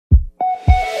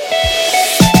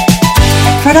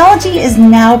Fraudology is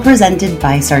now presented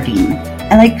by Sardine,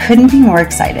 and I couldn't be more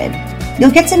excited. You'll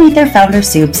get to meet their founder,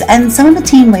 Soups, and some of the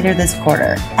team later this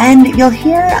quarter, and you'll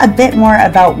hear a bit more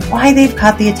about why they've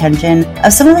caught the attention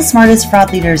of some of the smartest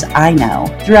fraud leaders I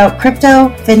know throughout crypto,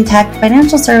 fintech,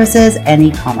 financial services, and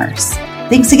e-commerce.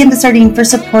 Thanks again to Sardine for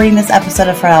supporting this episode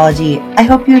of Fraudology. I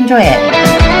hope you enjoy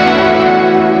it.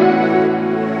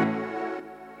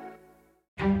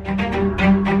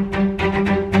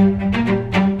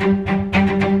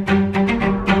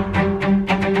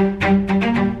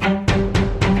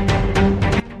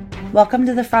 Welcome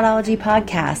to the Fraudology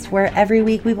Podcast, where every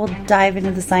week we will dive into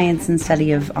the science and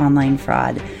study of online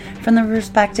fraud from the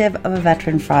perspective of a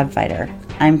veteran fraud fighter.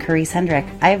 I'm Carice Hendrick.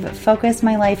 I've focused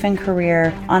my life and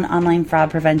career on online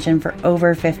fraud prevention for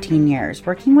over 15 years,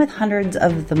 working with hundreds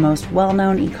of the most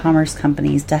well-known e-commerce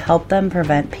companies to help them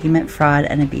prevent payment fraud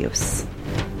and abuse.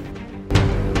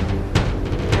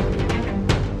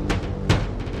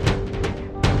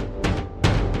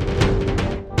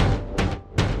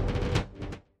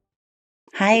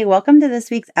 Hi, welcome to this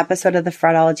week's episode of the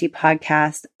Fraudology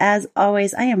Podcast. As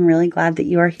always, I am really glad that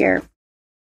you are here.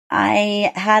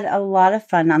 I had a lot of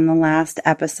fun on the last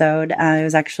episode. It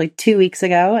was actually 2 weeks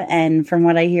ago, and from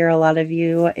what I hear, a lot of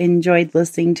you enjoyed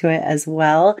listening to it as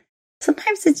well.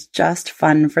 Sometimes it's just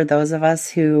fun for those of us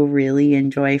who really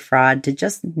enjoy fraud to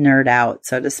just nerd out,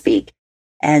 so to speak.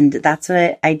 And that's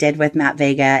what I did with Matt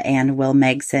Vega and Will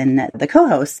Megson, the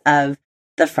co-hosts of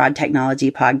the Fraud Technology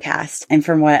Podcast. And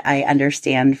from what I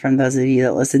understand from those of you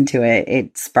that listen to it,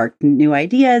 it sparked new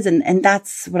ideas. And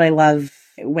that's what I love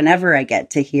whenever I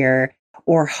get to hear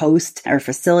or host or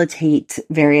facilitate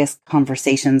various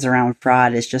conversations around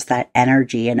fraud, is just that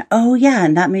energy. And oh yeah,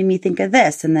 and that made me think of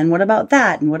this. And then what about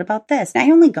that? And what about this? And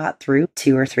I only got through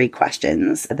 2 or 3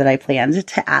 questions that I planned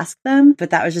to ask them,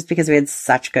 but that was just because we had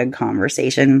such good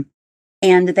conversation.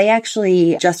 And they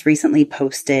actually just recently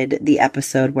posted the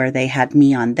episode where they had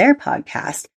me on their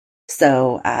podcast.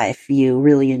 So if you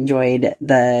really enjoyed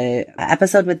the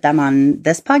episode with them on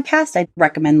this podcast, I'd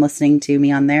recommend listening to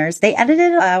me on theirs. They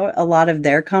edited out a lot of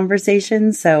their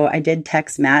conversations. So I did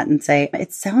text Matt and say,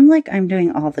 it sounds like I'm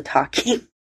doing all the talking.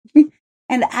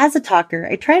 And as a talker,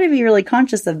 I try to be really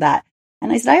conscious of that.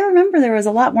 And I said, I remember there was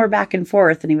a lot more back and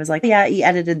forth. And he was like, yeah, he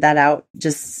edited that out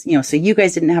just, so you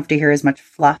guys didn't have to hear as much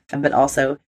fluff, but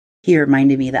also he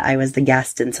reminded me that I was the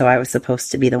guest. And so I was supposed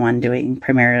to be the one doing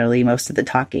primarily most of the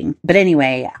talking. But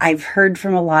anyway, I've heard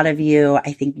from a lot of you.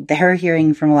 I think they're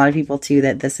hearing from a lot of people too,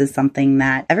 that this is something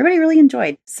that everybody really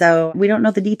enjoyed. So we don't know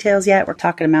the details yet. We're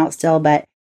talking them out still, but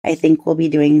I think we'll be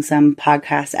doing some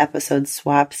podcast episode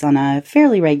swaps on a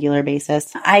fairly regular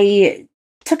basis. I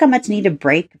took a much needed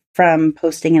break from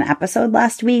posting an episode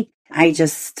last week. I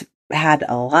just had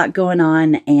a lot going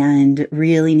on and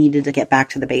really needed to get back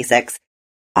to the basics.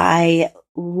 I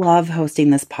love hosting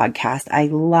this podcast. I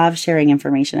love sharing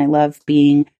information. I love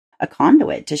being a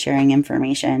conduit to sharing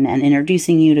information and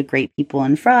introducing you to great people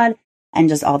in fraud and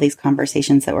just all these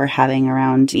conversations that we're having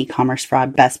around e-commerce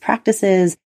fraud best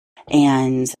practices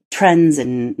and trends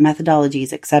and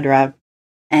methodologies, etc.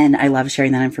 And I love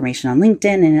sharing that information on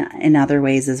LinkedIn and in other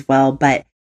ways as well. But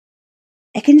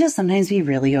it can just sometimes be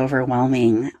really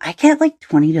overwhelming. I get like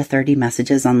 20 to 30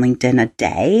 messages on LinkedIn a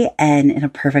day. And in a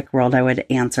perfect world, I would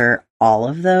answer all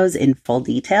of those in full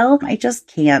detail. I just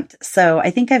can't. So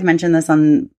I think I've mentioned this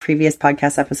on previous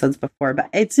podcast episodes before, but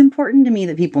it's important to me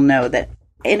that people know that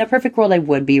in a perfect world, I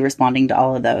would be responding to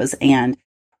all of those. And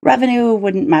revenue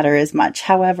wouldn't matter as much.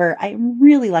 However, I'm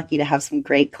really lucky to have some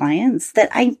great clients that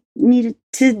I needed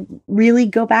to really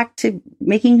go back to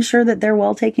making sure that they're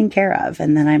well taken care of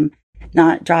and that I'm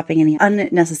not dropping any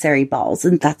unnecessary balls.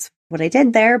 And that's what I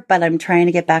did there. But I'm trying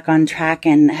to get back on track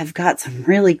and have got some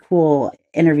really cool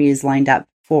interviews lined up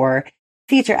for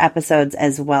future episodes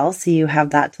as well. So you have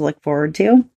that to look forward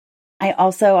to. I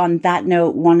also, on that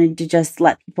note, wanted to just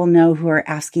let people know who are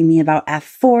asking me about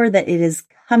F4 that it is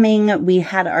coming. We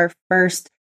had our first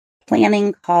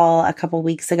planning call a couple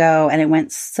weeks ago and it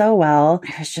went so well.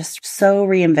 I was just so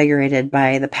reinvigorated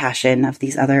by the passion of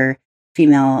these other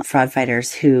female fraud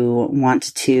fighters who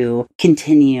want to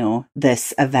continue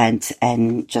this event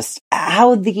and just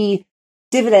how the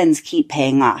dividends keep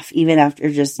paying off, even after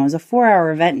it was a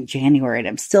 4-hour event in January. And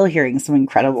I'm still hearing some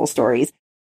incredible stories.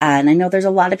 And I know there's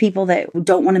a lot of people that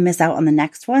don't want to miss out on the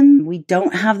next one. We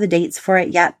don't have the dates for it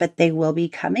yet, but they will be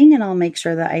coming. And I'll make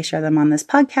sure that I share them on this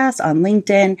podcast, on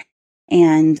LinkedIn,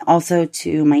 and also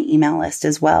to my email list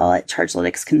as well at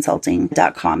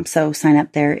chargelyticsconsulting.com. So sign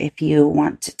up there if you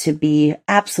want to be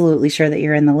absolutely sure that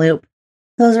you're in the loop.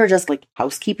 Those are just like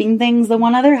housekeeping things. The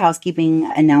one other housekeeping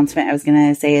announcement I was going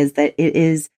to say is that it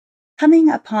is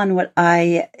coming upon what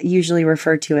I usually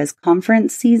refer to as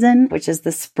conference season, which is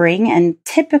the spring. And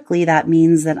typically that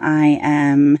means that I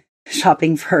am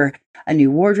shopping for a new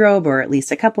wardrobe or at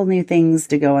least a couple new things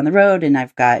to go on the road. And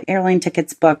I've got airline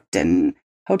tickets booked and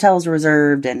hotels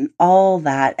reserved and all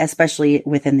that, especially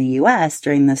within the US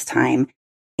during this time.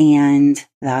 And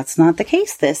that's not the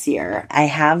case this year. I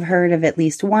have heard of at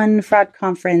least one fraud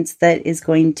conference that is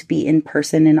going to be in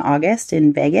person in August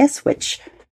in Vegas, which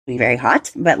will be very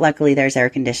hot, but luckily there's air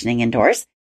conditioning indoors.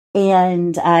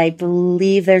 And I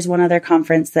believe there's one other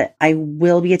conference that I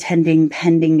will be attending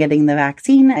pending getting the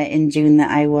vaccine in June that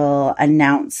I will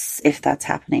announce if that's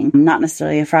happening. Not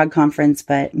necessarily a fraud conference,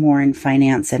 but more in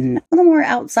finance and a little more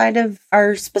outside of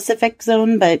our specific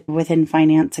zone, but within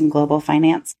finance and global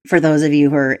finance. For those of you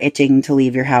who are itching to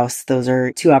leave your house, those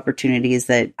are two opportunities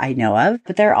that I know of.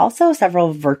 But there are also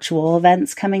several virtual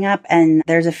events coming up, and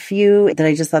there's a few that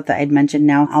I just thought that I'd mention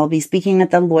now. I'll be speaking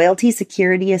at the Loyalty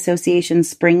Security Association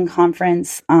Spring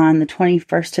Conference on the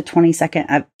 21st to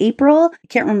 22nd of April. I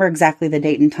can't remember exactly the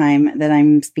date and time that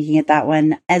I'm speaking at that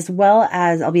one, as well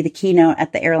as I'll be the keynote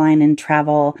at the Airline and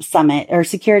Travel Summit or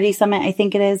Security Summit, I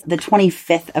think it is, the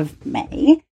 25th of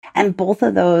May. And both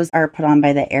of those are put on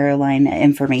by the Airline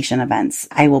Information Events.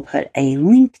 I will put a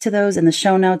link to those in the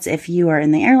show notes if you are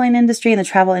in the airline industry and the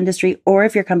travel industry, or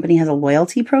if your company has a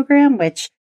loyalty program, which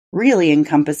really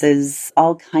encompasses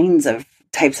all kinds of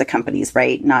types of companies,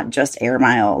 right? Not just air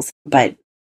miles, but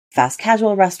fast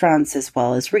casual restaurants as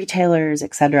well as retailers,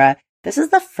 etc. This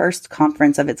is the first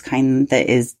conference of its kind that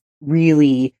is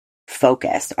really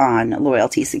focused on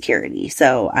loyalty security.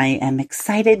 So I am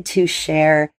excited to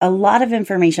share a lot of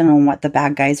information on what the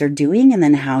bad guys are doing and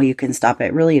then how you can stop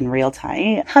it really in real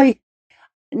time.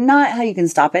 Not how you can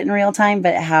stop it in real time,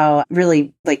 but how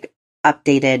really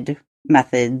updated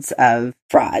methods of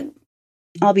fraud.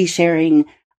 I'll be sharing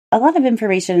a lot of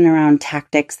information around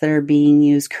tactics that are being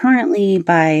used currently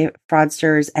by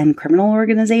fraudsters and criminal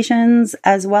organizations,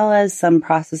 as well as some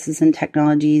processes and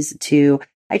technologies to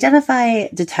identify,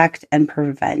 detect, and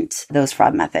prevent those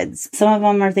fraud methods. Some of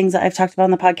them are things that I've talked about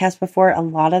on the podcast before. A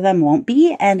lot of them won't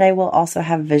be, and I will also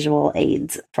have visual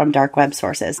aids from dark web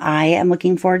sources. I am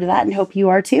looking forward to that and hope you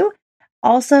are too.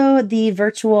 Also, the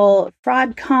virtual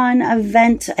FraudCon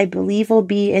event, I believe, will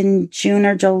be in June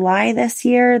or July this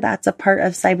year. That's a part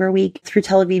of Cyber Week through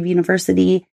Tel Aviv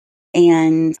University.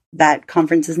 And that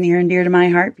conference is near and dear to my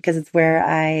heart because it's where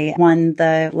I won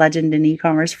the Legend in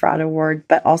E-commerce Fraud Award.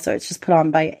 But also, it's just put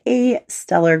on by a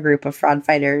stellar group of fraud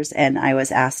fighters. And I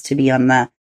was asked to be on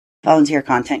the volunteer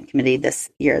content committee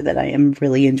this year that I am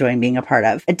really enjoying being a part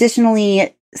of.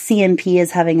 Additionally, CNP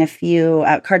is having a few,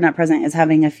 Card Not Present is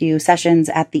having a few sessions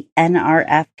at the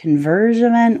NRF Converge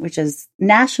event, which is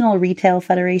National Retail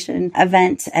Federation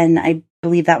event. And I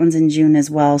believe that one's in June as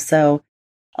well. So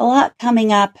a lot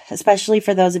coming up, especially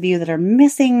for those of you that are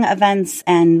missing events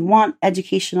and want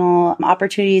educational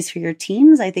opportunities for your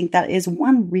teams. I think that is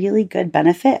one really good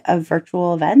benefit of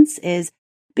virtual events is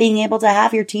being able to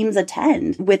have your teams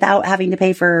attend without having to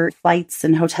pay for flights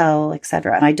and hotel,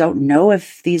 etc. I don't know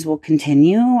if these will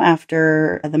continue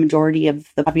after the majority of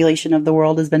the population of the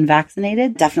world has been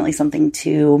vaccinated. Definitely something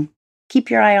to keep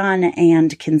your eye on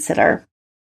and consider.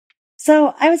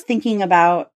 So I was thinking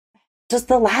about just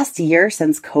the last year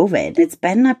since COVID. It's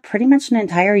been pretty much an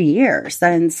entire year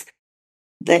since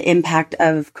the impact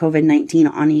of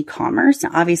COVID-19 on e-commerce.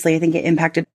 Obviously, I think it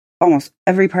impacted almost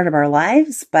every part of our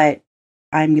lives, but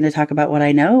I'm going to talk about what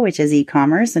I know, which is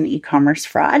e-commerce and e-commerce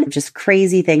fraud. Just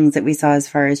crazy things that we saw as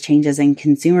far as changes in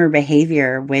consumer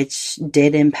behavior, which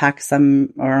did impact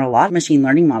some or a lot of machine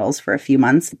learning models for a few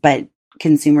months. But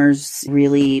consumers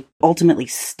really ultimately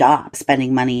stopped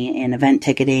spending money in event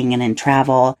ticketing and in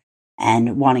travel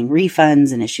and wanting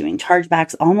refunds and issuing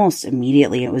chargebacks almost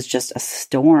immediately. It was just a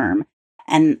storm.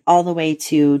 And all the way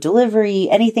to delivery,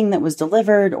 anything that was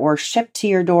delivered or shipped to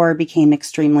your door became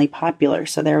extremely popular.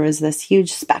 So there was this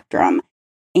huge spectrum.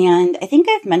 And I think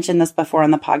I've mentioned this before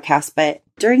on the podcast, but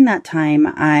during that time,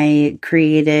 I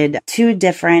created 2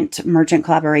 different merchant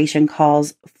collaboration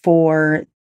calls for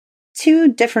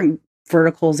 2 different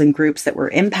verticals and groups that were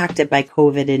impacted by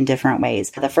COVID in different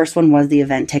ways. The first one was the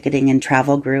event ticketing and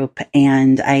travel group.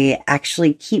 And I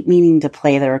actually keep meaning to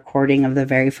play the recording of the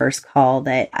very first call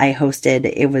that I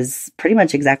hosted. It was pretty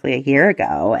much exactly a year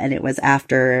ago. And it was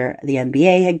after the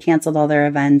NBA had canceled all their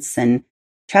events and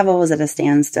travel was at a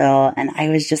standstill. And I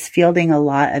was just fielding a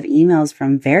lot of emails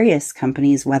from various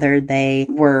companies, whether they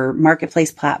were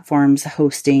marketplace platforms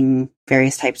hosting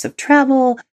various types of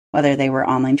travel, whether they were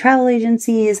online travel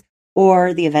agencies,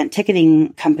 or the event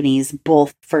ticketing companies,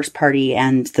 both first party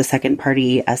and the second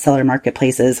party seller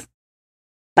marketplaces,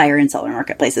 buyer and seller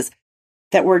marketplaces.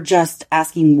 that were just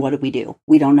asking, what do we do?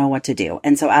 We don't know what to do.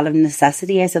 And so out of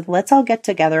necessity, I said, let's all get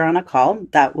together on a call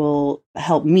that will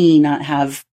help me not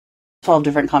have 12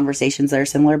 different conversations that are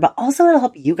similar, but also it'll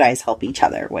help you guys help each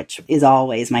other, which is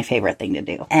always my favorite thing to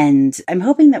do. And I'm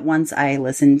hoping that once I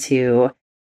listen to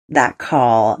that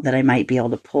call, that I might be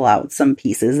able to pull out some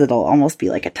pieces that'll almost be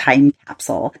like a time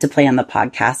capsule to play on the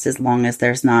podcast, as long as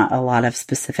there's not a lot of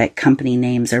specific company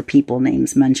names or people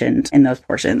names mentioned in those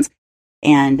portions.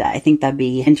 And I think that'd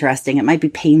be interesting. It might be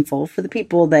painful for the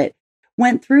people that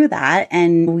went through that.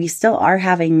 And we still are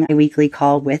having a weekly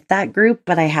call with that group.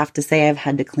 But I have to say, I've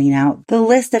had to clean out the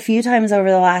list a few times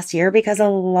over the last year because a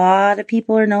lot of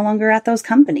people are no longer at those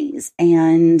companies.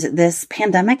 And this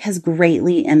pandemic has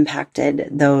greatly impacted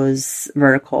those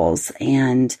verticals.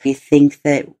 And I think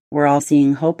that we're all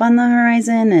seeing hope on the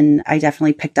horizon. And I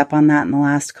definitely picked up on that in the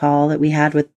last call that we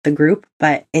had with the group.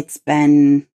 But it's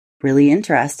been really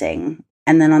interesting.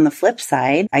 And then on the flip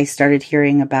side, I started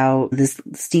hearing about this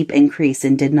steep increase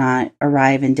in did not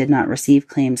arrive and did not receive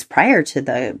claims prior to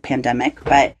the pandemic,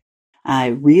 but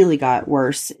really got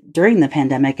worse during the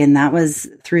pandemic. And that was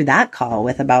through that call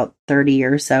with about 30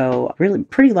 or so really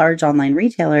pretty large online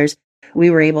retailers.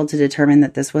 We were able to determine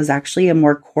that this was actually a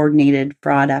more coordinated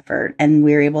fraud effort. And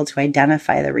we were able to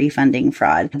identify the refunding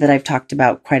fraud that I've talked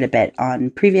about quite a bit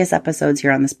on previous episodes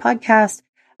here on this podcast,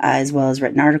 as well as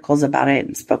written articles about it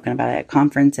and spoken about it at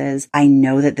conferences. I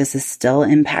know that this is still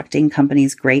impacting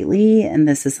companies greatly, and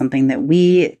this is something that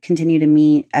we continue to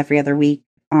meet every other week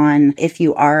on. If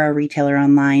you are a retailer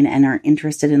online and are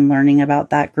interested in learning about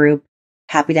that group,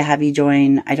 happy to have you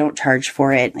join. I don't charge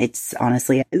for it. It's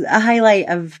honestly a highlight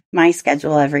of my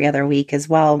schedule every other week as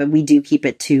well. But we do keep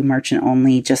it to merchant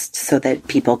only just so that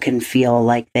people can feel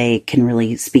like they can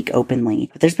really speak openly.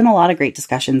 But there's been a lot of great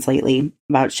discussions lately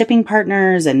about shipping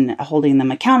partners and holding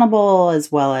them accountable, as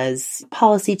well as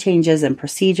policy changes and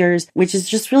procedures, which is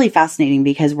just really fascinating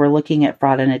because we're looking at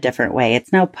fraud in a different way.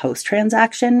 It's now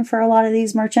post-transaction for a lot of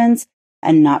these merchants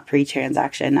and not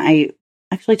pre-transaction. I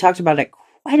actually talked about it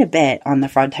quite a bit on the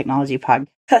Fraud Technology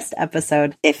podcast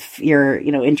episode. If you're,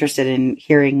 interested in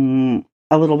hearing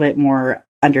a little bit more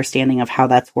understanding of how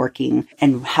that's working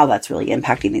and how that's really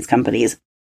impacting these companies.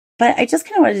 But I just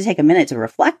kind of wanted to take a minute to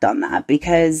reflect on that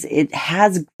because it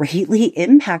has greatly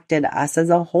impacted us as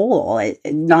a whole,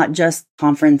 not just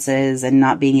conferences and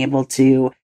not being able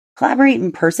to collaborate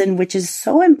in person, which is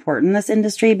so important in this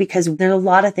industry because there are a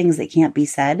lot of things that can't be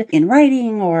said in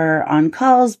writing or on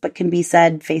calls, but can be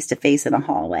said face to face in a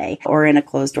hallway or in a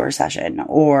closed door session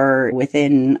or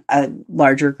within a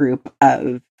larger group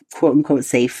of quote unquote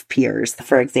safe peers,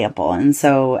 for example. And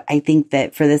so I think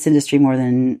that for this industry, more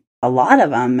than a lot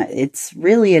of them, it's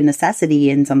really a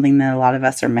necessity and something that a lot of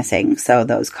us are missing. So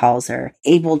those calls are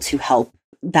able to help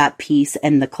that piece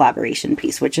and the collaboration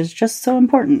piece, which is just so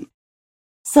important.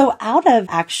 So out of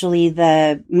actually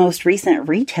the most recent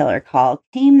retailer call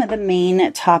came the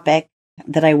main topic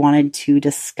that I wanted to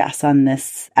discuss on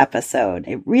this episode.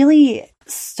 It really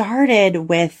started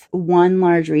with one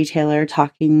large retailer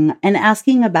talking and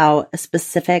asking about a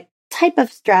specific type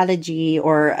of strategy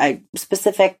or a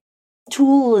specific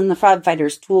tool in the Fraud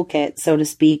Fighters toolkit, so to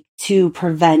speak, to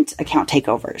prevent account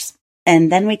takeovers.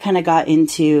 And then we kind of got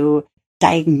into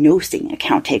diagnosing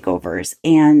account takeovers.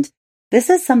 And this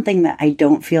is something that I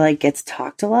don't feel like gets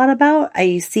talked a lot about.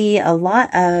 I see a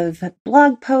lot of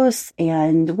blog posts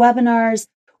and webinars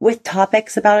with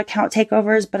topics about account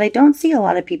takeovers, but I don't see a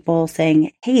lot of people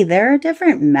saying, hey, there are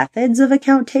different methods of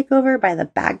account takeover by the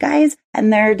bad guys,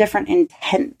 and there are different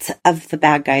intent of the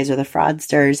bad guys or the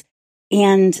fraudsters.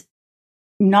 And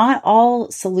not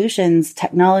all solutions,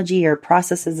 technology, or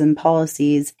processes and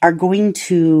policies are going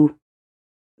to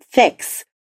fix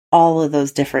all of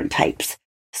those different types.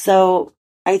 So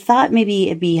I thought maybe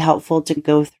it'd be helpful to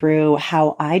go through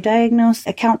how I diagnose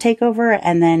account takeover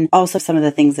and then also some of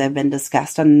the things that have been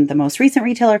discussed on the most recent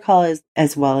retailer call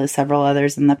as well as several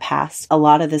others in the past. A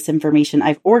lot of this information,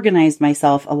 I've organized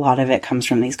myself. A lot of it comes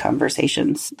from these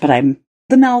conversations, but I'm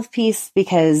the mouthpiece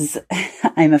because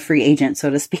I'm a free agent,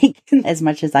 so to speak, as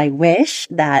much as I wish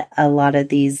that a lot of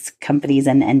these companies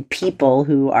and people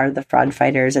who are the fraud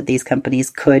fighters at these companies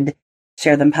could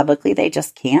share them publicly. They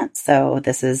just can't. So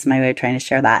this is my way of trying to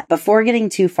share that. Before getting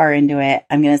too far into it,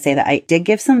 I'm going to say that I did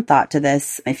give some thought to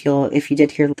this. If you did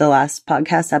hear the last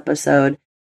podcast episode,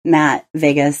 Matt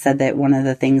Vegas said that one of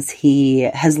the things he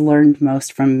has learned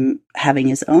most from having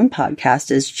his own podcast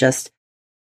is just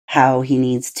how he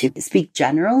needs to speak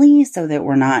generally so that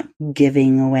we're not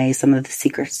giving away some of the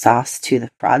secret sauce to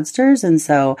the fraudsters. And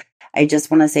so I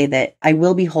just want to say that I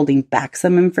will be holding back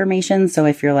some information. So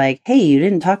if you're like, hey, you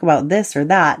didn't talk about this or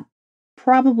that,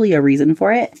 probably a reason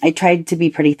for it. I tried to be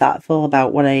pretty thoughtful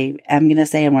about what I am going to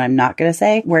say and what I'm not going to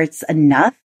say, where it's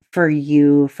enough for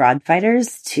you fraud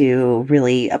fighters to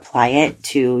really apply it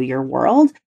to your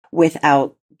world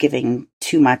without giving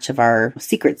too much of our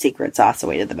secret sauce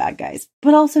away to the bad guys,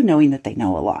 but also knowing that they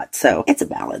know a lot. So it's a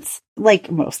balance,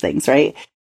 like most things, right?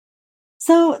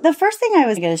 So the first thing I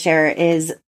was going to share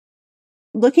is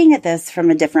looking at this from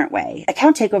a different way.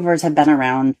 Account takeovers have been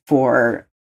around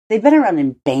they've been around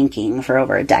in banking for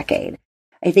over a decade.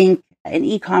 I think in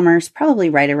e-commerce, probably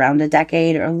right around a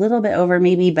decade or a little bit over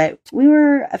maybe, but we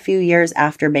were a few years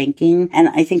after banking. And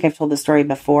I think I've told the story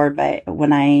before, but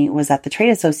when I was at the trade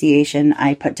association,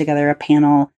 I put together a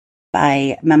panel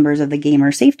by members of the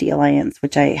Gamer Safety Alliance,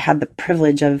 which I had the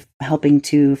privilege of helping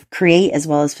to create as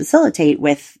well as facilitate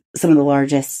with some of the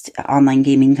largest online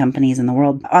gaming companies in the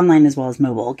world, online as well as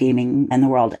mobile gaming in the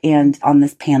world. And on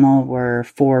this panel were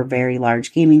 4 very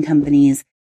large gaming companies,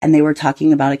 and they were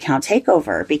talking about account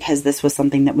takeover because this was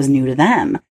something that was new to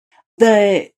them.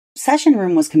 The session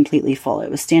room was completely full.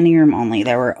 It was standing room only.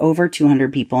 There were over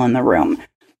 200 people in the room.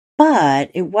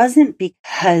 But it wasn't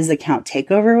because account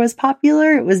takeover was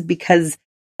popular. It was because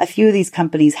a few of these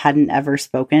companies hadn't ever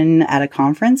spoken at a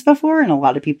conference before, and a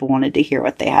lot of people wanted to hear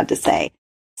what they had to say.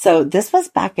 So this was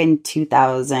back in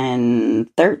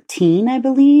 2013, I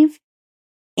believe.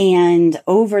 And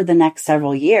over the next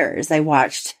several years, I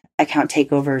watched account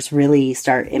takeovers really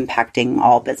start impacting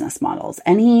all business models.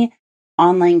 Any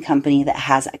online company that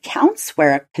has accounts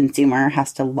where a consumer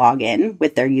has to log in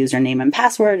with their username and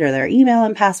password or their email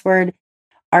and password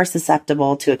are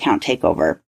susceptible to account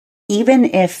takeover. Even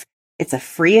if it's a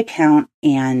free account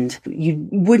and you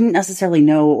wouldn't necessarily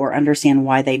know or understand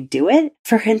why they do it.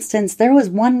 For instance, there was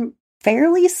one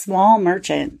fairly small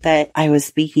merchant that I was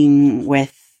speaking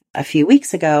with a few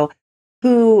weeks ago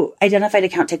who identified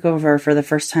account takeover for the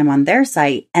first time on their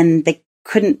site, and they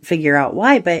couldn't figure out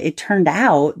why, but it turned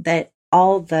out that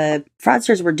all the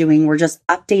fraudsters were doing were just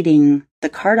updating the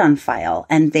card on file,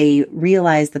 and they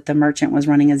realized that the merchant was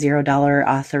running a $0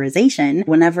 authorization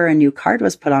whenever a new card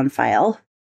was put on file,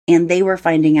 and they were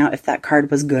finding out if that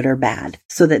card was good or bad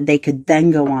so that they could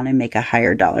then go on and make a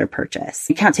higher dollar purchase.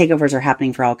 Account takeovers are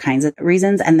happening for all kinds of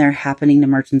reasons, and they're happening to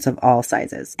merchants of all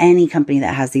sizes. Any company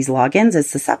that has these logins is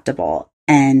susceptible.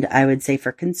 And I would say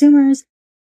for consumers,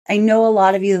 I know a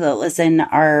lot of you that listen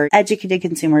are educated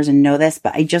consumers and know this,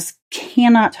 but I just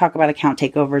cannot talk about account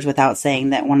takeovers without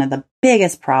saying that one of the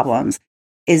biggest problems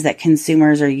is that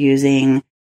consumers are using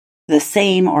the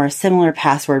same or a similar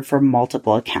password for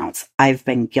multiple accounts. I've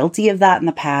been guilty of that in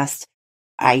the past.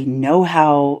 I know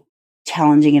how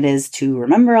challenging it is to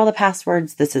remember all the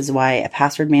passwords. This is why a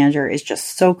password manager is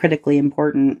just so critically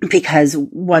important, because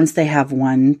once they have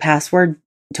one password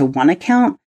to one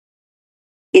account,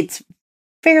 it's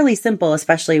fairly simple,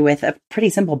 especially with a pretty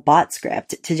simple bot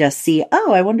script, to just see,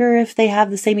 oh, I wonder if they have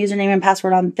the same username and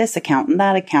password on this account and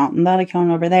that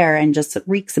account over there, and just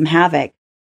wreak some havoc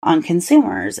on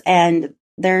consumers. And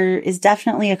there is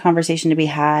definitely a conversation to be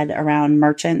had around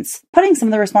merchants putting some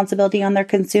of the responsibility on their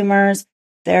consumers.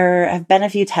 There have been a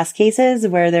few test cases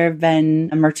where there have been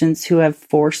merchants who have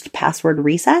forced password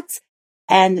resets,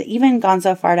 and even gone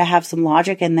so far to have some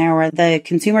logic in there where the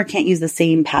consumer can't use the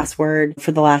same password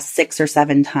for the last 6 or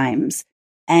 7 times.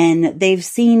 And they've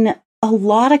seen a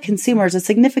lot of consumers, a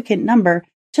significant number,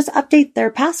 just update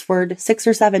their password 6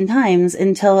 or 7 times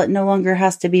until it no longer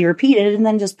has to be repeated, and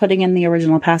then just putting in the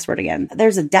original password again.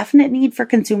 There's a definite need for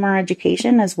consumer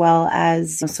education as well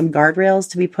as some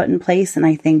guardrails to be put in place. And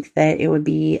I think that it would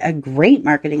be a great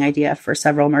marketing idea for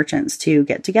several merchants to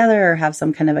get together or have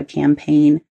some kind of a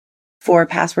campaign for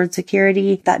password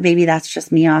security. That maybe that's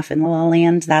just me off in La La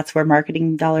Land. That's where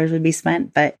marketing dollars would be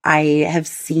spent. But I have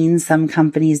seen some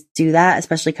companies do that,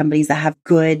 especially companies that have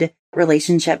good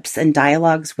relationships and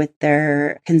dialogues with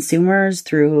their consumers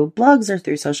through blogs or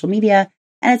through social media.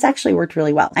 And it's actually worked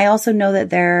really well. I also know that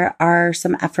there are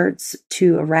some efforts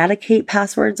to eradicate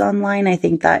passwords online. I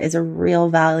think that is a real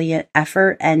valiant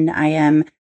effort, and I am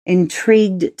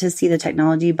intrigued to see the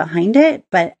technology behind it.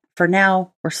 But for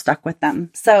now, we're stuck with them.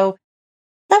 So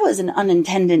that was an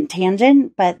unintended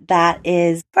tangent, but that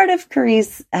is part of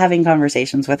Carice having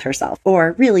conversations with herself,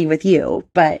 or really with you.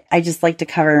 But I just like to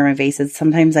cover my bases.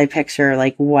 Sometimes I picture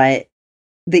like what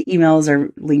the emails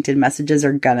or LinkedIn messages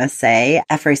are gonna say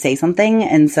after I say something,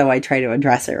 and so I try to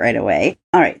address it right away.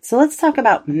 All right, so let's talk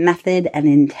about method and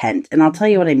intent, and I'll tell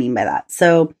you what I mean by that.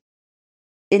 So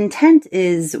intent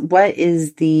is, what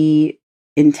is the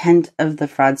intent of the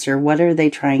fraudster? What are they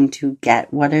trying to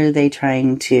get? What are they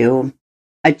trying to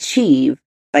achieve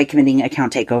by committing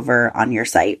account takeover on your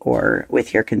site or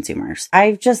with your consumers?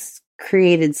 I've just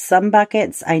created some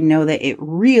buckets. I know that it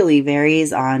really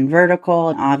varies on vertical.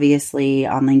 And obviously,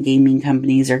 online gaming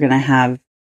companies are going to have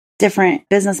different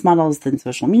business models than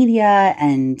social media,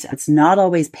 and it's not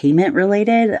always payment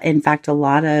related. In fact, a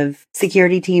lot of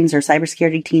security teams or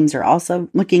cybersecurity teams are also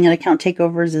looking at account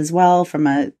takeovers as well from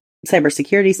a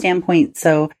cybersecurity standpoint.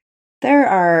 So there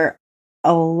are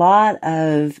a lot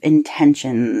of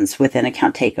intentions within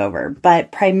account takeover,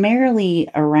 but primarily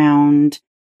around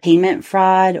payment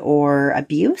fraud or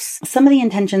abuse. Some of the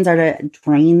intentions are to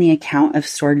drain the account of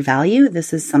stored value.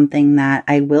 This is something that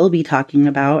I will be talking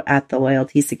about at the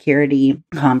Loyalty Security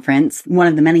Conference. One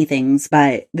of the many things,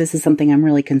 but this is something I'm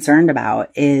really concerned about,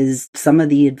 is some of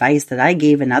the advice that I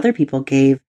gave and other people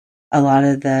gave a lot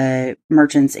of the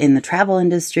merchants in the travel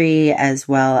industry, as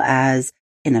well as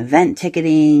in event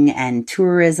ticketing and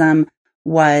tourism,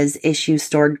 was issue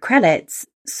stored credits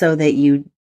so that you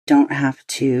don't have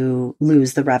to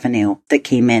lose the revenue that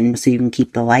came in so you can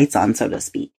keep the lights on, so to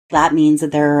speak. That means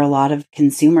that there are a lot of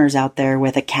consumers out there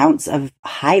with accounts of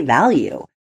high value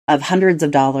of hundreds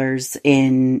of dollars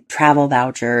in travel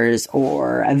vouchers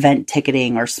or event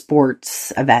ticketing or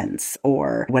sports events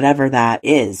or whatever that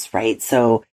is, right?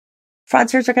 So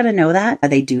fraudsters are going to know that.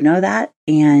 They do know that,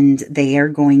 and they are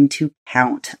going to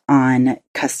count on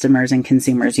customers and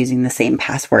consumers using the same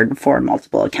password for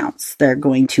multiple accounts. They're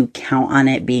going to count on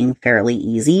it being fairly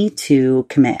easy to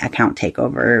commit account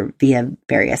takeover via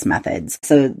various methods.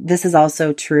 So this is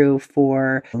also true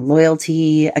for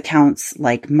loyalty accounts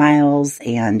like miles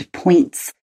and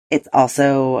points. It's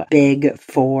also big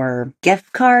for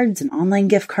gift cards and online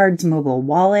gift cards, mobile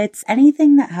wallets,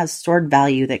 anything that has stored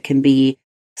value that can be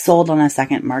sold on a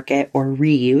second market or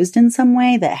reused in some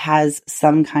way that has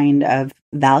some kind of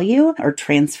value or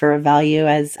transfer of value,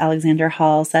 as Alexander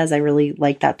Hall says. I really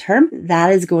like that term.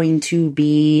 That is going to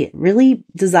be really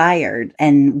desired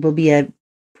and will be a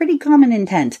pretty common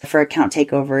intent for account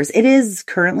takeovers. It is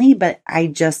currently, but I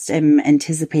just am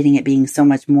anticipating it being so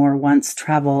much more once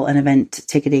travel and event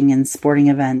ticketing and sporting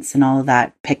events and all of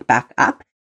that pick back up.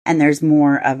 And there's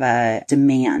more of a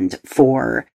demand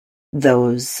for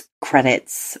those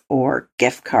credits or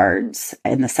gift cards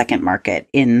in the second market,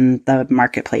 in the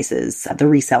marketplaces, the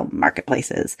resale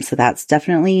marketplaces. So that's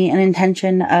definitely an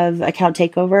intention of account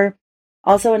takeover.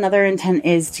 Also, another intent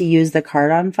is to use the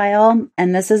card on file.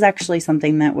 And this is actually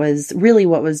something that was really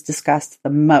what was discussed the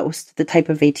most, the type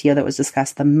of ATO that was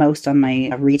discussed the most on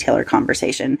my retailer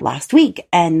conversation last week.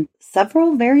 And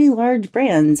several very large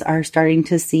brands are starting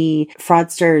to see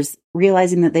fraudsters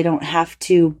realizing that they don't have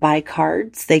to buy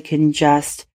cards. They can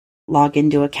just log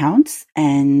into accounts,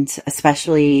 and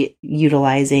especially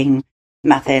utilizing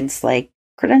methods like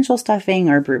credential stuffing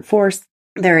or brute force,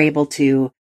 they're able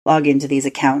to log into these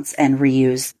accounts and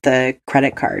reuse the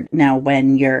credit card. Now,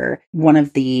 when you're one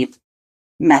of the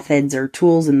methods or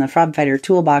tools in the Fraud Fighter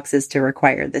toolbox is to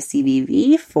require the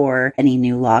CVV for any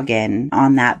new login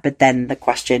on that. But then the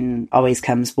question always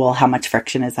comes, well, how much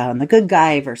friction is that on the good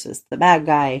guy versus the bad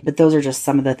guy? But those are just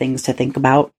some of the things to think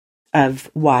about of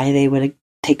why they would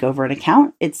take over an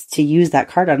account. It's to use that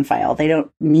card on file. They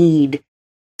don't need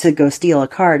to go steal a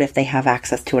card if they have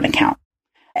access to an account.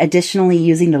 Additionally,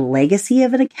 using the legacy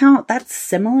of an account, that's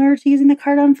similar to using the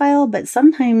card on file, but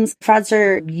sometimes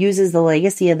fraudster uses the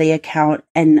legacy of the account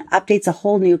and updates a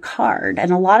whole new card. And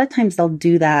a lot of times they'll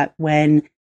do that when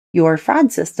your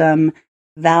fraud system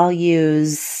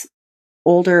values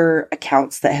older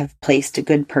accounts that have placed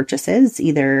good purchases,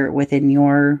 either within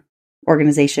your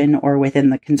organization or within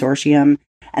the consortium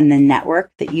and the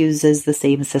network that uses the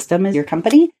same system as your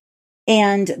company.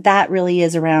 And that really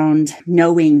is around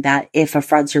knowing that if a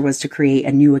fraudster was to create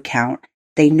a new account,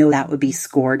 they know that would be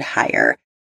scored higher.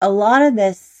 A lot of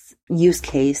this use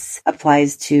case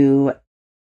applies to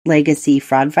legacy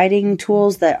fraud fighting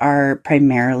tools that are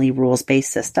primarily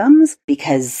rules-based systems,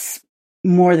 because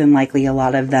more than likely a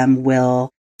lot of them will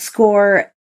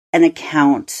score an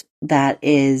account that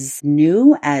is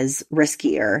new as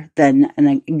riskier than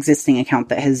an existing account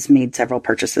that has made several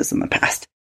purchases in the past.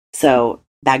 So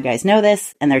bad guys know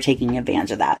this, and they're taking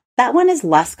advantage of that. That one is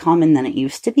less common than it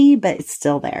used to be, but it's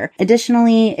still there.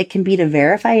 Additionally, it can be to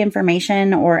verify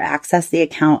information or access the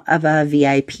account of a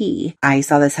VIP. I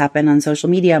saw this happen on social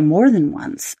media more than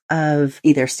once, of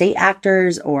either state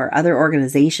actors or other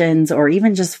organizations or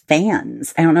even just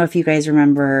fans. I don't know if you guys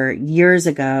remember years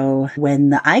ago when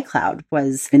the iCloud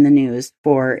was in the news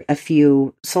for a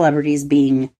few celebrities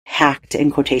being hacked,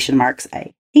 in quotation marks.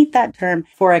 I hate that term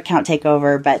for account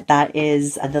takeover, but that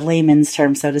is the layman's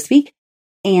term, so to speak,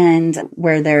 and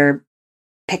where their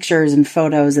pictures and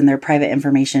photos and their private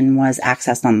information was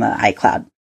accessed on the iCloud.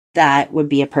 That would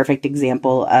be a perfect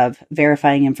example of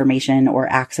verifying information or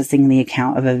accessing the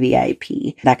account of a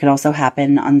VIP. That could also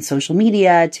happen on social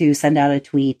media to send out a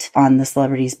tweet on the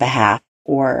celebrity's behalf.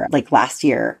 Or like last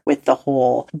year with the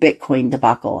whole Bitcoin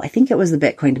debacle. I think it was the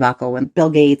Bitcoin debacle when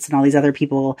Bill Gates and all these other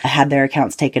people had their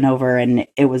accounts taken over and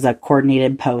it was a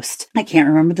coordinated post. I can't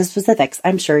remember the specifics.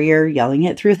 I'm sure you're yelling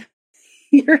it through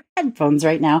your headphones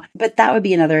right now. But that would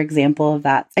be another example of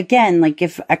that. Again, like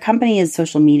if a company is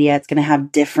social media, it's going to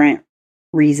have different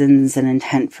reasons and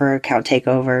intent for account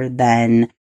takeover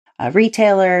than a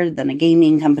retailer, than a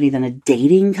gaming company, than a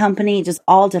dating company, just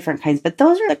all different kinds. But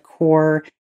those are the core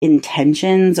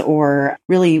intentions or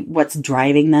really what's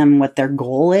driving them, what their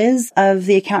goal is of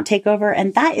the account takeover.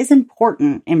 And that is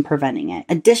important in preventing it.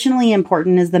 Additionally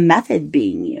important is the method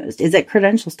being used. Is it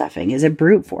credential stuffing? Is it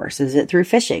brute force? Is it through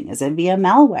phishing? Is it via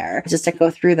malware? Just to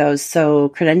go through those. So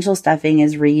credential stuffing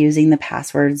is reusing the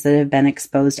passwords that have been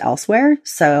exposed elsewhere.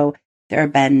 So there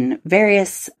have been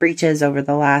various breaches over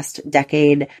the last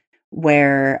decade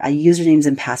where usernames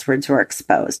and passwords were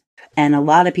exposed. And a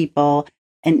lot of people,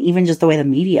 and even just the way the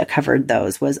media covered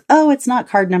those was, oh, it's not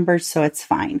card numbers, so it's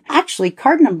fine. Actually,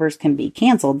 card numbers can be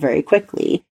canceled very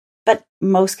quickly. But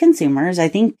most consumers, I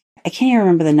think, I can't even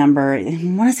remember the number. I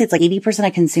want to say it's like 80%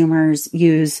 of consumers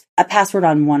use a password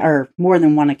on one or more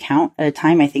than one account at a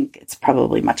time. I think it's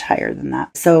probably much higher than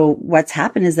that. So what's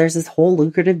happened is there's this whole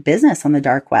lucrative business on the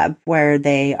dark web where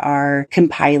they are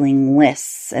compiling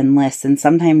lists. And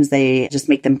sometimes they just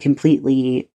make them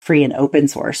completely free and open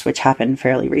source, which happened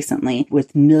fairly recently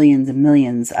with millions and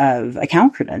millions of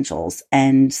account credentials.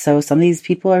 And so some of these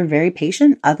people are very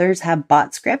patient. Others have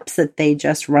bot scripts that they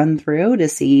just run through to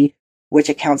see which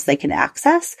accounts they can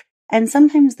access. And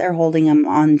sometimes they're holding them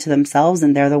on to themselves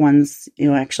and they're the ones,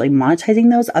 actually monetizing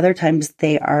those. Other times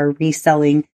they are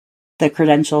reselling the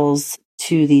credentials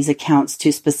to these accounts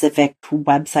to specific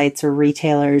websites or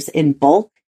retailers in bulk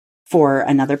for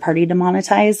another party to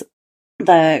monetize.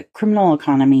 The criminal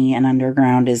economy and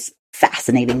underground is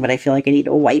fascinating, but I feel like I need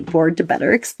a whiteboard to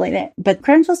better explain it. But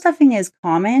credential stuffing is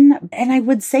common. And I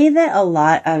would say that a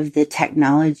lot of the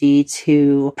technology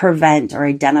to prevent or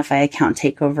identify account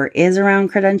takeover is around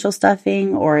credential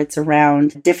stuffing, or it's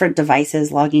around different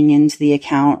devices logging into the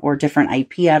account or different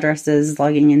IP addresses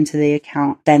logging into the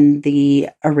account than the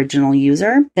original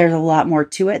user. There's a lot more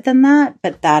to it than that,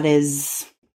 but that is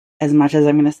as much as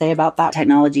I'm going to say about that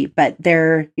technology, but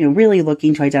they're, really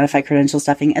looking to identify credential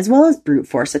stuffing as well as brute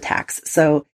force attacks.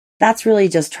 So that's really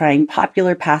just trying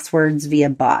popular passwords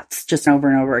via bots just over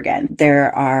and over again.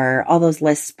 There are all those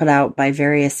lists put out by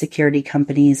various security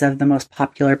companies of the most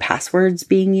popular passwords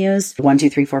being used.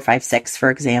 123456, for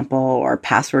example, or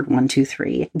password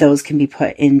 123. Those can be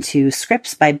put into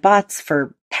scripts by bots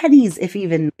for pennies, if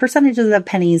even percentages of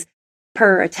pennies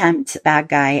per attempt, bad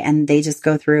guy, and they just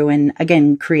go through and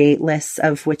again create lists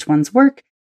of which ones work,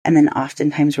 and then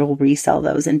oftentimes we'll resell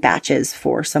those in batches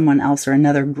for someone else or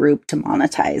another group to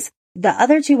monetize. The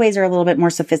other two ways are a little bit more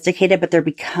sophisticated, but they're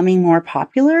becoming more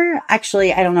popular.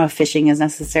 Actually, I don't know if phishing is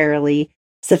necessarily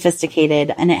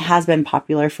sophisticated, and it has been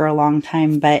popular for a long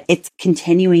time, but it's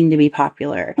continuing to be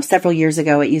popular. Several years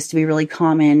ago, it used to be really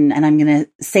common, and I'm going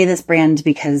to say this brand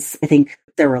because I think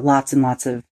there were lots and lots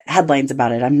of headlines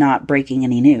about it. I'm not breaking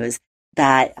any news.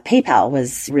 That PayPal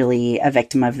was really a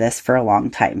victim of this for a long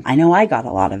time. I know I got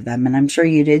a lot of them, and I'm sure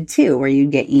you did too, where you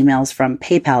get emails from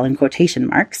PayPal in quotation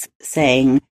marks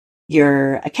saying,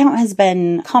 your account has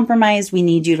been compromised. We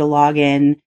need you to log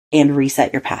in and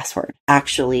reset your password.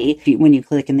 Actually, when you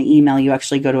click in the email, you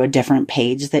actually go to a different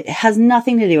page that has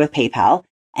nothing to do with PayPal,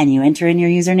 and you enter in your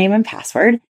username and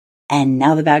password, and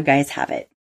now the bad guys have it.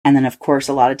 And then, of course,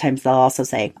 a lot of times they'll also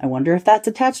say, I wonder if that's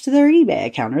attached to their eBay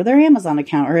account or their Amazon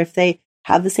account, or if they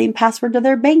have the same password to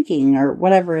their banking or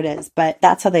whatever it is. But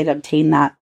that's how they'd obtain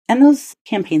that. And those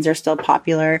campaigns are still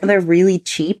popular. They're really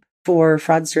cheap for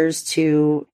fraudsters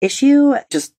to issue,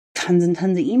 just tons and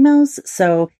tons of emails.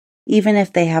 So even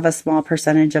if they have a small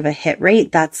percentage of a hit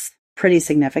rate, that's pretty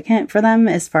significant for them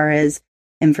as far as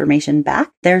information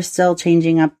back. They're still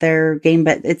changing up their game,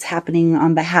 but it's happening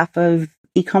on behalf of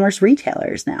e-commerce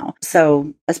retailers now.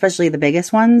 So especially the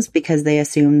biggest ones, because they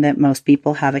assume that most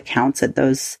people have accounts at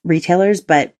those retailers,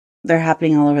 but they're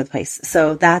happening all over the place.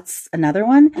 So that's another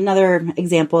one. Another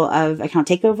example of account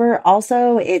takeover.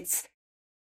 Also, it's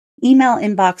email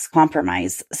inbox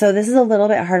compromise. So this is a little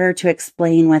bit harder to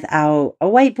explain without a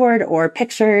whiteboard or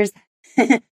pictures.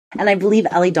 And I believe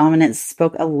Ellie Dominance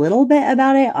spoke a little bit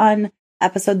about it on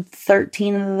episode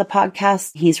 13 of the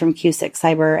podcast. He's from Q6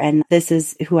 Cyber, and this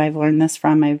is who I've learned this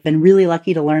from. I've been really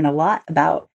lucky to learn a lot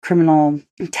about criminal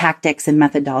tactics and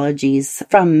methodologies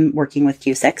from working with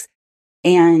Q6.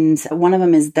 And one of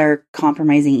them is they're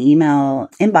compromising email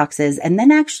inboxes and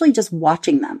then actually just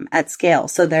watching them at scale.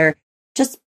 So they're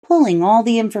just pulling all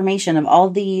the information of all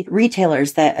the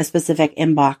retailers that a specific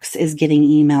inbox is getting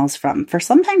emails from for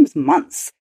sometimes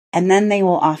months. And then they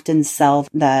will often sell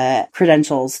the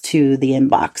credentials to the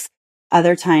inbox.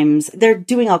 Other times they're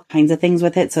doing all kinds of things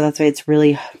with it. So that's why it's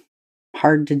really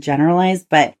hard to generalize,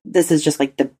 but this is just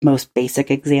like the most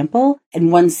basic example.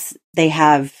 And once they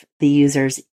have the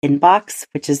user's inbox,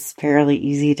 which is fairly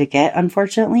easy to get,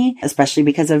 unfortunately, especially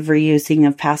because of reusing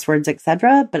of passwords,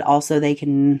 etc., but also they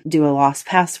can do a lost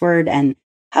password and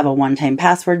have a one-time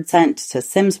password sent to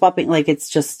SIM swapping. Like it's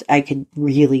just, I could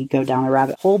really go down a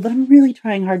rabbit hole, but I'm really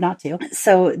trying hard not to.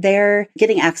 So they're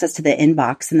getting access to the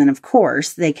inbox. And then of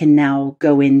course they can now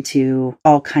go into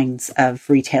all kinds of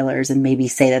retailers and maybe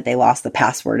say that they lost the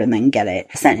password and then get it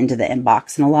sent into the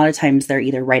inbox. And a lot of times they're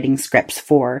either writing scripts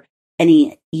for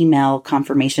any email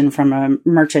confirmation from a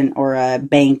merchant or a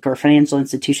bank or financial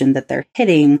institution that they're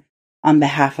hitting on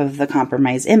behalf of the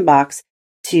compromised inbox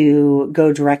to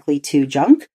go directly to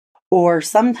junk, or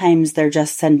sometimes they're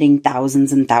just sending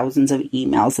thousands and thousands of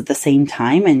emails at the same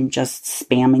time and just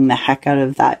spamming the heck out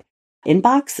of that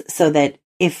inbox, so that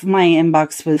if my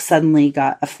inbox was suddenly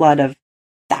got a flood of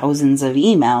thousands of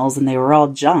emails and they were all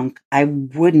junk, I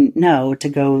wouldn't know to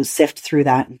go sift through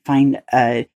that and find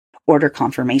a order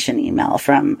confirmation email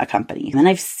from a company. And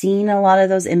I've seen a lot of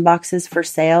those inboxes for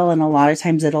sale, and a lot of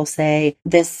times it'll say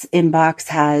this inbox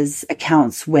has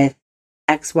accounts with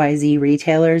XYZ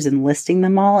retailers and listing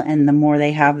them all. And the more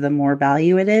they have, the more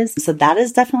value it is. So that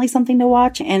is definitely something to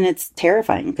watch. And it's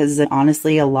terrifying because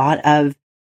honestly, a lot of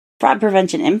fraud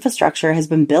prevention infrastructure has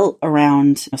been built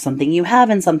around something you have,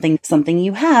 and something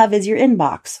you have is your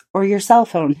inbox or your cell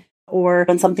phone, or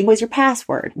when something was your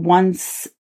password. Once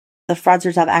the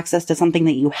fraudsters have access to something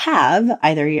that you have,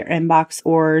 either your inbox,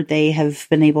 or they have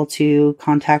been able to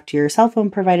contact your cell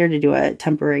phone provider to do a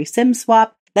temporary SIM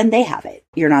swap, then they have it.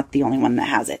 You're not the only one that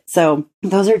has it. So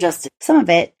those are just some of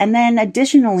it. And then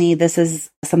additionally, this is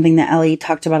something that Ellie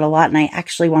talked about a lot, and I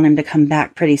actually want him to come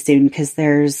back pretty soon because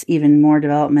there's even more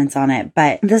developments on it.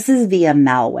 But this is via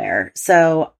malware.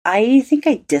 So I think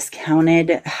I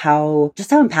discounted how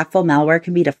impactful malware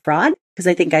can be to fraud, because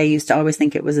I think I used to always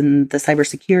think it was in the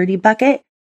cybersecurity bucket.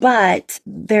 But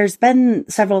there's been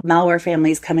several malware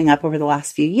families coming up over the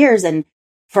last few years, and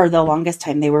for the longest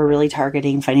time, they were really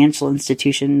targeting financial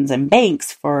institutions and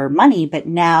banks for money. But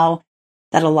now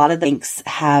that a lot of the banks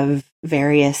have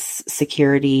various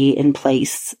security in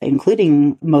place,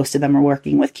 including most of them are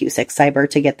working with Q6 Cyber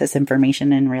to get this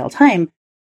information in real time,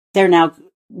 they're now,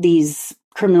 these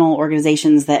criminal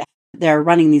organizations that they're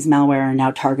running these malware are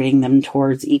now targeting them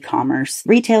towards e-commerce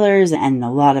retailers and a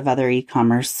lot of other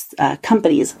e-commerce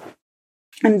companies.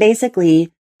 And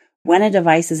basically, when a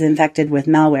device is infected with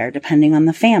malware, depending on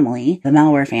the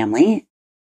malware family,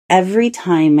 every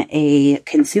time a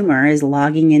consumer is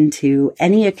logging into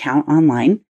any account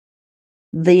online,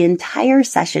 the entire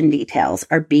session details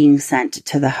are being sent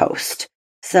to the host.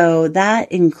 So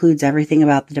that includes everything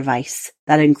about the device.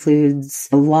 That includes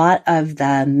a lot of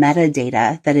the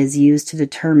metadata that is used to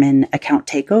determine account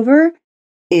takeover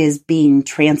is being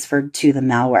transferred to the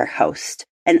malware host.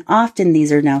 And often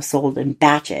these are now sold in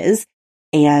batches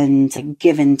and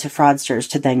given to fraudsters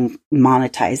to then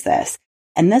monetize this.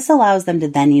 And this allows them to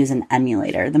then use an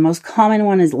emulator. The most common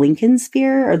one is Lincoln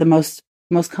Sphere, or the most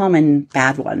common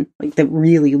bad one, like that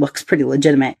really looks pretty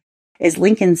legitimate, is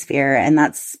Lincoln Sphere, and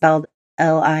that's spelled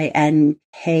Linken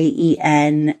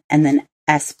and then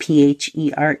Sphere.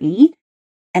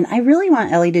 And I really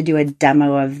want Ellie to do a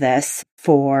demo of this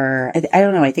for, I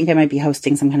don't know, I think I might be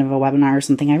hosting some kind of a webinar or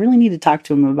something. I really need to talk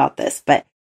to him about this, but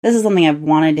this is something I've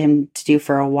wanted him to do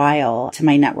for a while to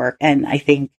my network. And I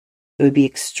think it would be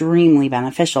extremely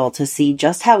beneficial to see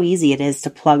just how easy it is to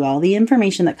plug all the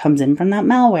information that comes in from that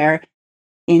malware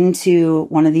into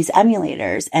one of these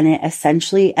emulators. And it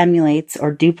essentially emulates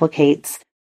or duplicates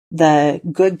the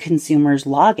good consumer's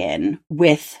login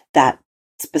with that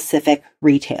specific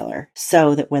retailer,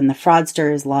 so that when the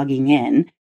fraudster is logging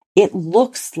in, it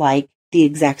looks like the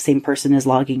exact same person is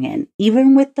logging in,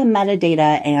 even with the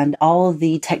metadata and all of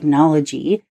the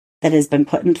technology that has been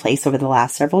put in place over the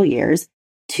last several years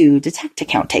to detect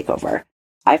account takeover.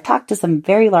 I've talked to some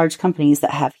very large companies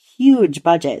that have huge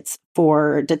budgets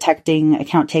for detecting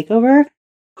account takeover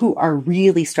who are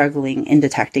really struggling in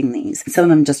detecting these. Some of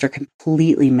them just are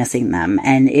completely missing them.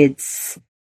 And it's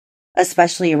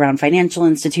especially around financial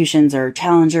institutions or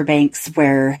challenger banks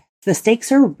where the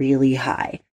stakes are really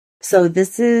high. So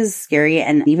this is scary.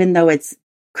 And even though it's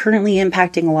currently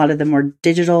impacting a lot of the more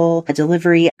digital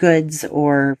delivery goods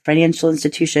or financial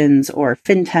institutions or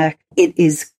fintech, it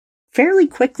is fairly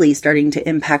quickly starting to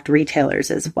impact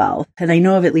retailers as well. And I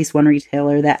know of at least one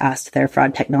retailer that asked their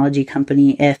fraud technology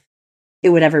company if it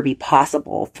would ever be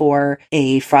possible for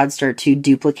a fraudster to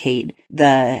duplicate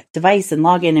the device and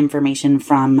login information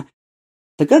from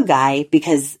the good guy,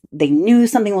 because they knew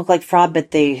something looked like fraud, but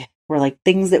they were like,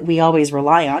 things that we always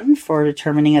rely on for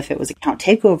determining if it was account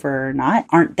takeover or not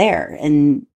aren't there.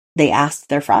 And they asked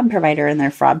their fraud provider, and their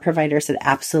fraud provider said,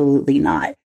 absolutely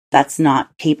not. That's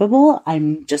not capable.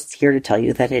 I'm just here to tell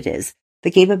you that it is.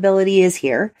 The capability is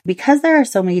here. Because there are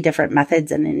so many different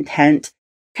methods and intent,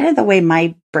 kind of the way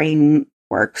my brain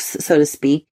works, so to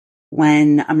speak,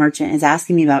 when a merchant is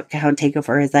asking me about account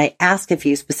takeover, is I ask a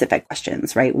few specific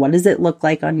questions, right? What does it look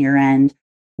like on your end?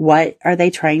 What are they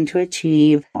trying to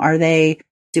achieve? Are they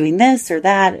doing this or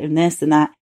that and this and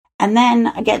that? And then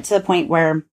I get to the point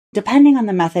where, depending on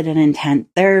the method and intent,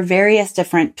 there are various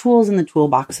different tools in the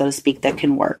toolbox, so to speak, that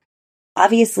can work.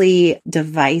 Obviously,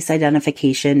 device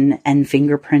identification and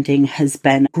fingerprinting has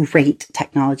been great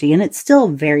technology, and it still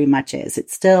very much is. It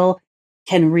still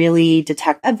can really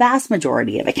detect a vast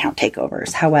majority of account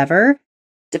takeovers. However,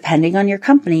 depending on your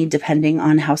company, depending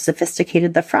on how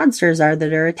sophisticated the fraudsters are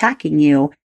that are attacking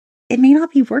you, it may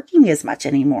not be working as much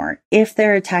anymore. If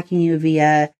they're attacking you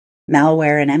via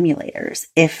malware and emulators,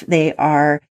 if they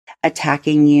are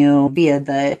attacking you via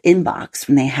the inbox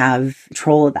when they have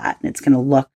control of that, and it's going to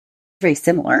look very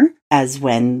similar as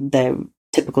when the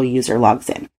typical user logs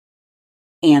in.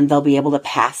 And they'll be able to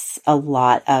pass a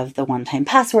lot of the one-time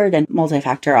password and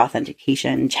multi-factor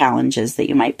authentication challenges that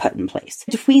you might put in place.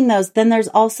 Between those, then there's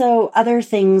also other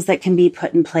things that can be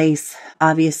put in place,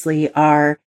 obviously,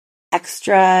 are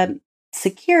extra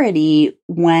security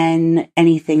when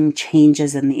anything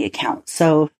changes in the account.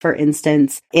 So, for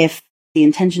instance, if the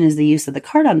intention is the use of the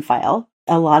card on file,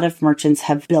 a lot of merchants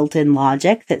have built-in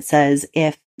logic that says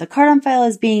if the card on file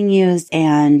is being used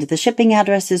and the shipping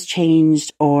address is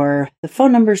changed, or the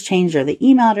phone number is changed, or the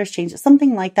email address changes,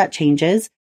 something like that changes,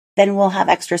 then we'll have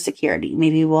extra security.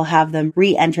 Maybe we'll have them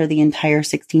re-enter the entire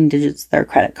 16 digits of their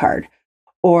credit card,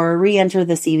 or re-enter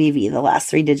the CVV, the last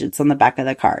 3 digits on the back of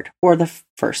the card, or the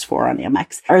first 4 on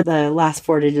Amex, or the last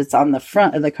 4 digits on the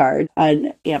front of the card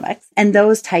on Amex, and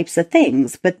those types of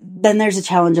things. But then there's a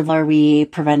challenge of, are we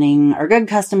preventing our good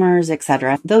customers,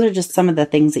 etc. Those are just some of the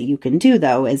things that you can do,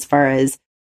 though, as far as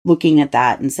looking at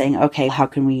that and saying, okay, how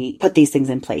can we put these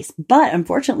things in place? But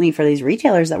unfortunately for these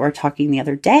retailers that were talking the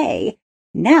other day,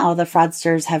 now the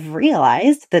fraudsters have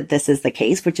realized that this is the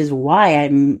case, which is why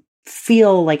I'm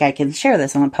feel like I can share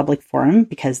this on a public forum,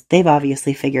 because they've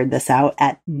obviously figured this out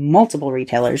at multiple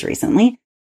retailers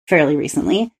fairly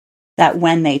recently, that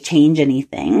when they change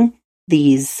anything,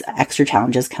 these extra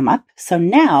challenges come up. So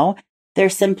now they're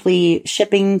simply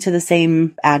shipping to the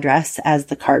same address as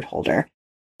the cardholder.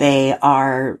 They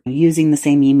are using the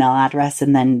same email address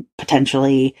and then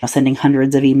potentially sending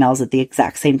hundreds of emails at the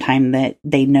exact same time that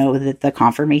they know that the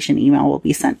confirmation email will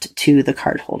be sent to the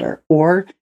cardholder, or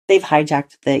they've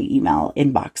hijacked the email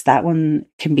inbox. That one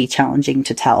can be challenging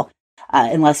to tell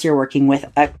unless you're working with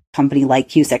a company like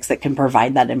Q6 that can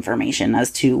provide that information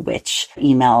as to which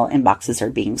email inboxes are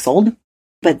being sold.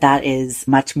 But that is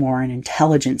much more an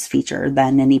intelligence feature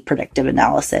than any predictive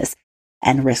analysis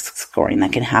and risk scoring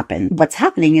that can happen. What's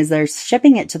happening is they're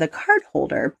shipping it to the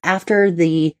cardholder after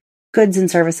the goods and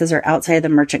services are outside of the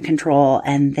merchant control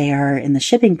and they are in the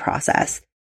shipping process.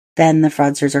 Then the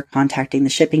fraudsters are contacting the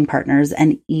shipping partners.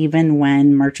 And even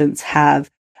when merchants have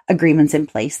agreements in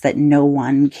place that no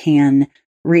one can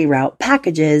reroute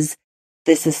packages,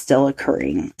 this is still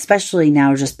occurring, especially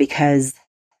now just because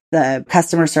the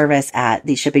customer service at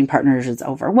the shipping partners is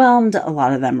overwhelmed. A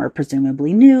lot of them are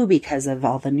presumably new because of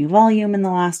all the new volume in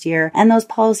the last year, and those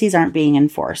policies aren't being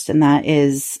enforced. And that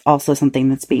is also something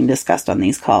that's being discussed on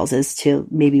these calls, is to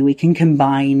maybe we can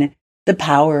combine the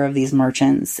power of these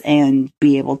merchants and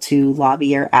be able to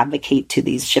lobby or advocate to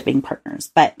these shipping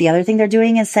partners. But the other thing they're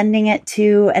doing is sending it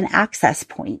to an access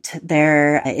point.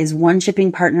 There is one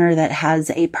shipping partner that has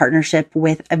a partnership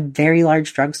with a very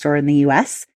large drugstore in the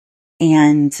US.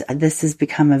 And this has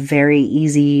become a very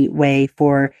easy way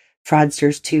for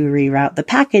fraudsters to reroute the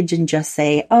package and just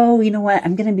say, oh, you know what?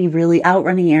 I'm going to be really out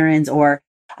running errands, or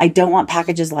I don't want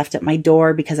packages left at my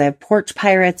door because I have porch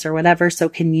pirates or whatever. So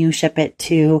can you ship it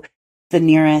to the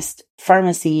nearest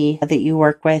pharmacy that you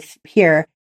work with here,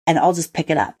 and I'll just pick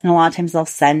it up. And a lot of times they'll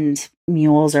send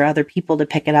mules or other people to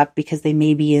pick it up because they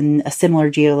may be in a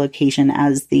similar geolocation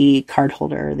as the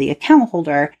cardholder or the account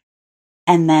holder.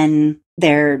 And then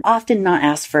they're often not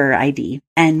asked for ID.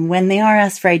 And when they are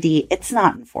asked for ID, it's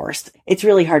not enforced. It's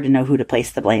really hard to know who to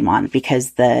place the blame on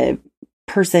because the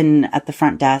person at the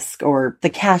front desk or the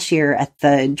cashier at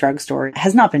the drugstore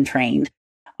has not been trained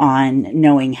on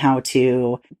knowing how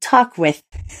to talk with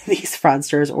these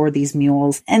fraudsters or these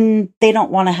mules, and they don't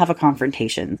want to have a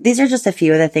confrontation. These are just a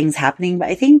few of the things happening, but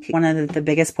I think one of the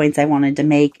biggest points I wanted to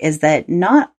make is that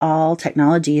not all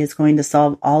technology is going to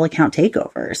solve all account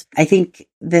takeovers. I think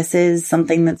this is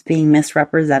something that's being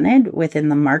misrepresented within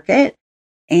the market.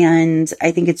 And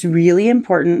I think it's really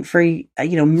important for,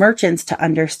 merchants to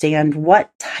understand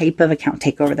what type of account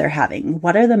takeover they're having.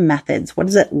 What are the methods? What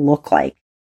does it look like?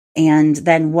 And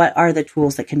then what are the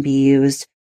tools that can be used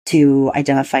to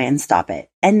identify and stop it?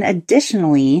 And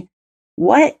additionally,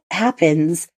 what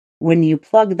happens when you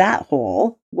plug that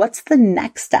hole? What's the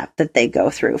next step that they go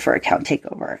through for account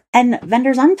takeover? And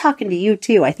vendors, I'm talking to you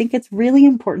too. I think it's really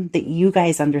important that you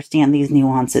guys understand these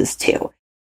nuances too,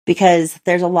 because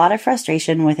there's a lot of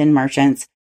frustration within merchants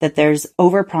that there's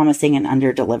over-promising and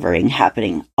under-delivering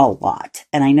happening a lot.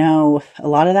 And I know a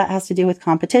lot of that has to do with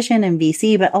competition and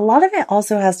VC, but a lot of it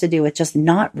also has to do with just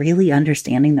not really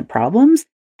understanding the problems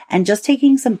and just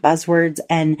taking some buzzwords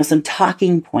and some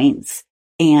talking points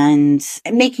and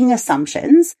making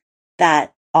assumptions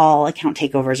that all account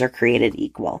takeovers are created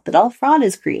equal, that all fraud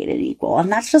is created equal.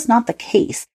 And that's just not the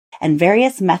case. And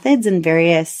various methods and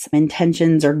various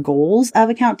intentions or goals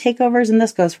of account takeovers, and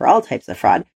this goes for all types of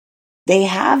fraud, they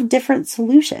have different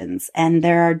solutions and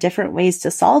there are different ways to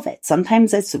solve it.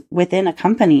 Sometimes it's within a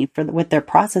company with their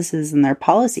processes and their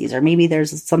policies, or maybe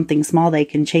there's something small they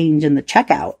can change in the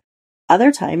checkout.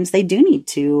 Other times they do need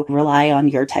to rely on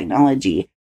your technology.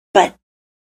 But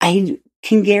I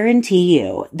can guarantee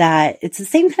you that it's the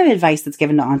same kind of advice that's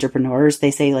given to entrepreneurs.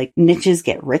 They say like niches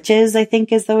get riches, I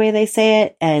think is the way they say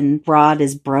it. And broad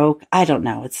is broke. I don't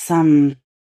know. It's some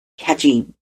catchy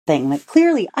thing that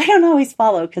clearly I don't always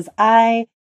follow because I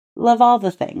love all the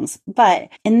things. But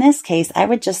in this case, I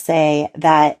would just say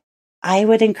that I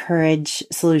would encourage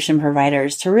solution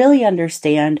providers to really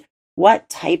understand what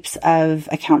types of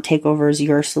account takeovers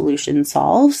your solution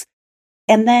solves.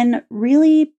 And then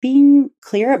really being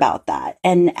clear about that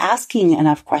and asking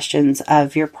enough questions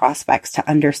of your prospects to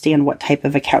understand what type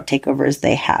of account takeovers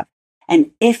they have.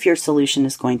 And if your solution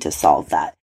is going to solve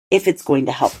that, if it's going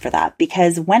to help for that.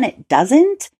 Because when it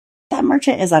doesn't, that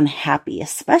merchant is unhappy,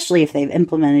 especially if they've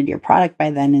implemented your product by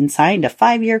then and signed a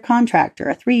 5-year contract or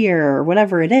a 3-year or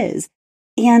whatever it is.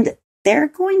 And they're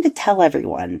going to tell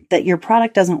everyone that your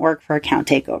product doesn't work for account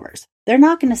takeovers. They're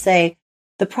not going to say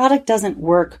the product doesn't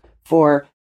work for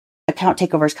account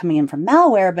takeovers coming in from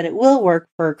malware, but it will work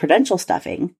for credential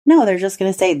stuffing. No, they're just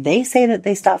going to say they say that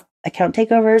they stop account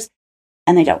takeovers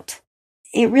and they don't.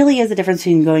 It really is a difference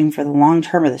between going for the long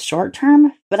term or the short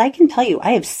term. But I can tell you,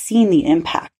 I have seen the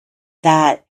impact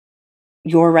that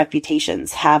your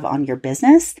reputations have on your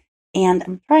business. And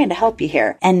I'm trying to help you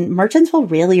here. And merchants will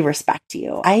really respect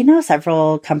you. I know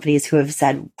several companies who have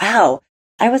said, wow,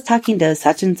 I was talking to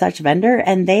such and such vendor,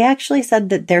 and they actually said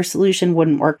that their solution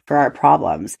wouldn't work for our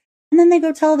problems. And then they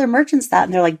go tell their merchants that,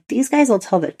 and they're like, these guys will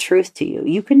tell the truth to you.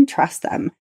 You can trust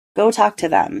them. Go talk to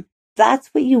them. That's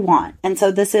what you want. And so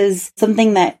this is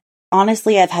something that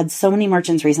honestly, I've had so many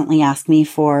merchants recently ask me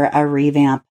for a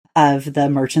revamp of the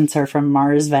Merchants Are From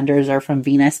Mars, Vendors Are From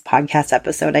Venus podcast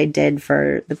episode I did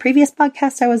for the previous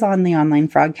podcast I was on, the Online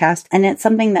Fraudcast. And it's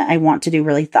something that I want to do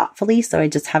really thoughtfully, so I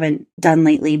just haven't done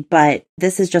lately. But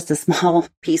this is just a small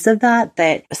piece of that,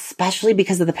 especially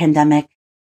because of the pandemic,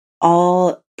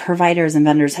 all providers and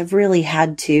vendors have really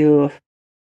had to,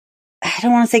 I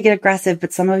don't want to say get aggressive,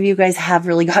 but some of you guys have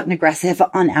really gotten aggressive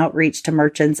on outreach to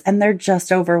merchants, and they're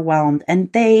just overwhelmed, and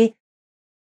they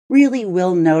really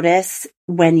will notice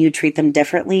when you treat them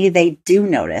differently. They do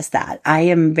notice that. I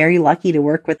am very lucky to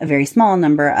work with a very small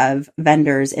number of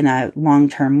vendors in a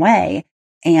long-term way.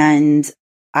 And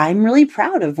I'm really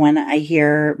proud of when I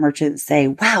hear merchants say,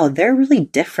 wow, they're really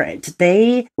different.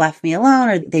 They left me alone,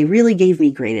 or they really gave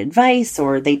me great advice,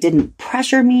 or they didn't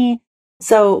pressure me.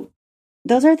 So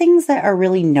those are things that are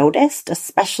really noticed,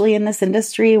 especially in this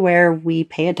industry where we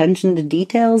pay attention to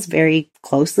details very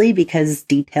closely because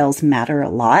details matter a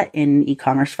lot in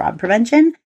e-commerce fraud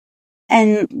prevention.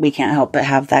 And we can't help but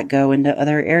have that go into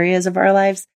other areas of our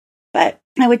lives. But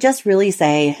I would just really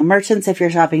say, merchants, if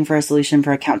you're shopping for a solution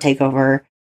for account takeover,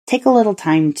 take a little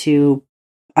time to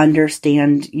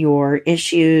understand your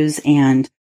issues and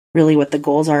really what the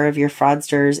goals are of your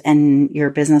fraudsters and your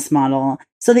business model,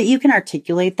 so that you can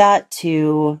articulate that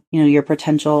to, your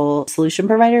potential solution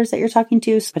providers that you're talking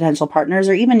to, potential partners,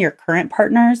 or even your current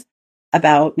partners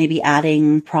about maybe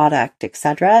adding product,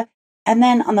 etc. And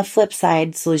then on the flip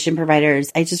side, solution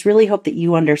providers, I just really hope that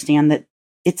you understand that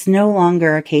It's no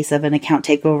longer a case of an account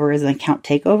takeover is an account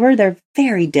takeover. They're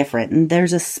very different, and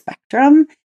there's a spectrum,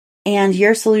 and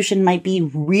your solution might be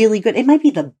really good. It might be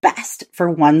the best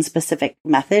for one specific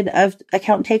method of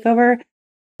account takeover,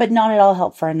 but not at all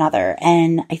help for another.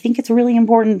 And I think it's really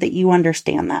important that you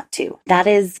understand that too. That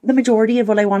is the majority of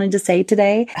what I wanted to say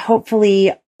today.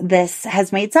 Hopefully this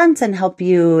has made sense and help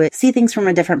you see things from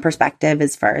a different perspective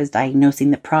as far as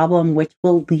diagnosing the problem, which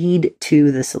will lead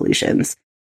to the solutions.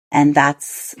 And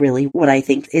that's really what I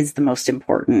think is the most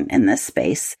important in this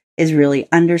space, is really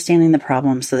understanding the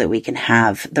problem so that we can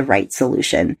have the right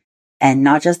solution. And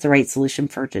not just the right solution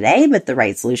for today, but the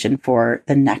right solution for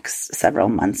the next several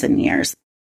months and years.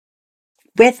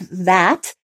 With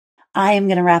that, I am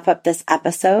going to wrap up this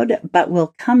episode, but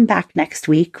we'll come back next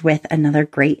week with another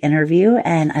great interview,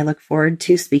 and I look forward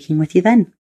to speaking with you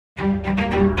then.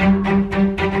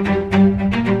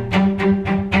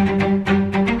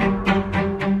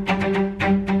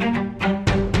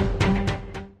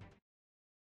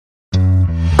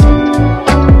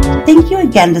 Thank you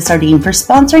again to Sardine for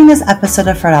sponsoring this episode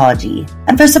of Fraudology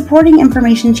and for supporting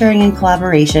information sharing and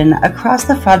collaboration across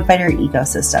the FraudFighter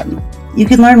ecosystem. You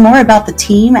can learn more about the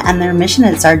team and their mission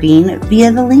at Sardine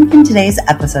via the link in today's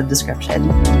episode description.